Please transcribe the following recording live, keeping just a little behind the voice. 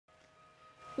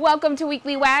Welcome to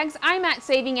Weekly Wags. I'm at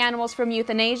Saving Animals from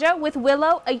Euthanasia with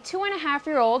Willow, a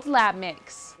 2.5-year-old lab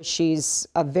mix. She's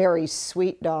a very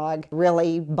sweet dog,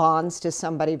 really bonds to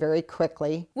somebody very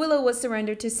quickly. Willow was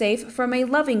surrendered to SAFE from a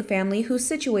loving family whose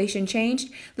situation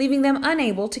changed, leaving them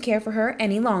unable to care for her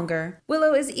any longer.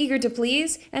 Willow is eager to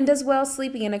please and does well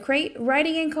sleeping in a crate,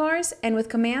 riding in cars, and with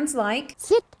commands like,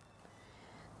 "Sit."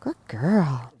 Good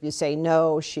girl. If you say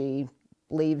no, she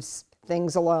leaves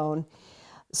things alone.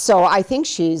 So I think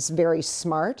she's very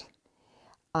smart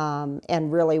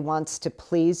and really wants to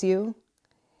please you,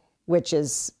 which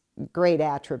is great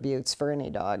attributes for any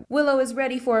dog. Willow is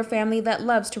ready for a family that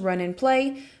loves to run and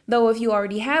play, though if you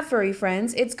already have furry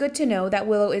friends, it's good to know that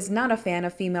Willow is not a fan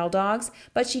of female dogs,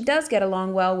 but she does get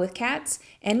along well with cats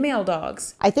and male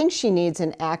dogs. I think she needs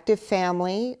an active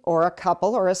family or a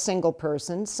couple or a single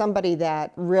person, somebody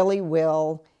that really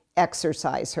will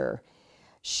exercise her.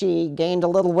 She gained a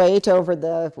little weight over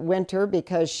the winter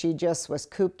because she just was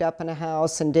cooped up in a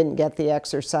house and didn't get the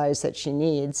exercise that she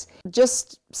needs.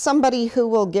 Just somebody who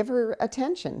will give her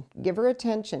attention,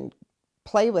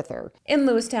 play with her. In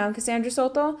Lewistown, Cassandra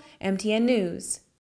Soto, MTN News.